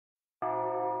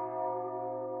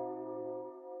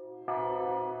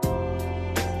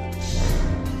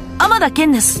天田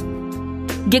健です。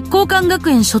月光館学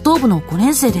園初等部の5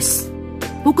年生です。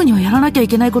僕にはやらなきゃい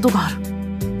けないことがあ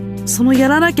る。そのや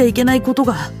らなきゃいけないこと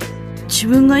が自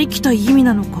分が生きた意味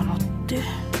なのかなって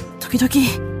時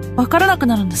々わからなく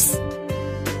なるんです。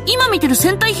今見てる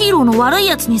戦隊ヒーローの悪い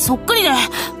やつにそっくりで。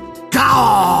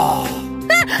ガオ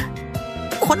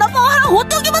ー！こんなパワハラ放っ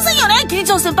ておけませんよね、桐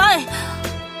長先輩。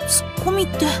ツッコミっ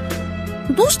て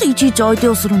どうしていちいち相手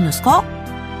をするんですか？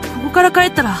ここから帰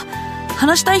ったら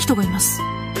話したい人がいます。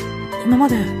今ま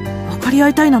で分かり合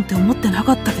いたいなんて思ってな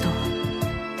かったけど、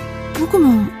僕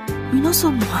も皆さ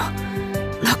んの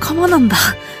仲間なんだ。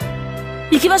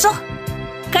行きましょう。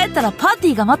帰ったらパーテ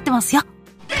ィーが待ってますよ。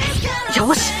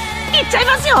よし、行っちゃい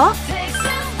ますよ。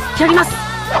やります。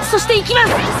そして行きま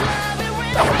す。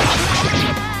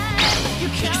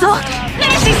行くぞ、ネ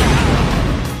メシ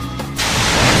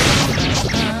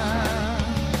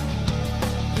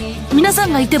ス。皆さ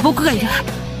んがいて僕がいる。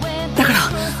だから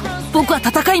僕は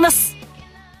戦います。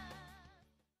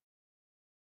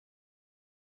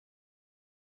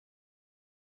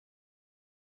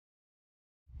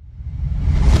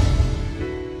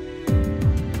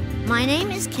My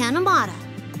name is Kanamata.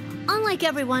 Unlike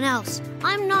everyone else,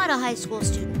 I'm not a high school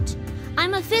student.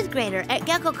 I'm a 5th grader at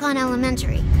Gekkokan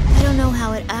Elementary. I don't know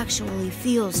how it actually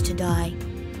feels to die,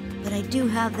 but I do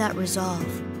have that resolve.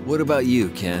 What about you,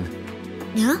 Ken?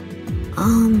 Yeah?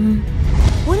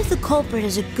 What if the culprit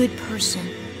is a good person?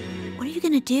 What are you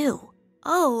gonna do?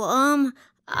 Oh,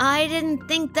 I didn't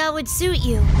think that would suit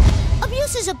you.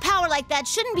 Abuses of power like that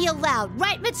shouldn't be allowed,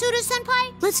 right,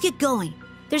 Mitsuda-senpai? Let's get going.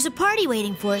 There's a party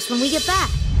waiting for us when we get back.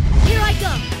 Here I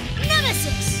go!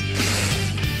 Nemesis!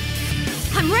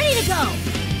 I'm ready to go!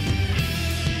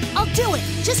 I'll do it!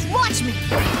 Just watch me!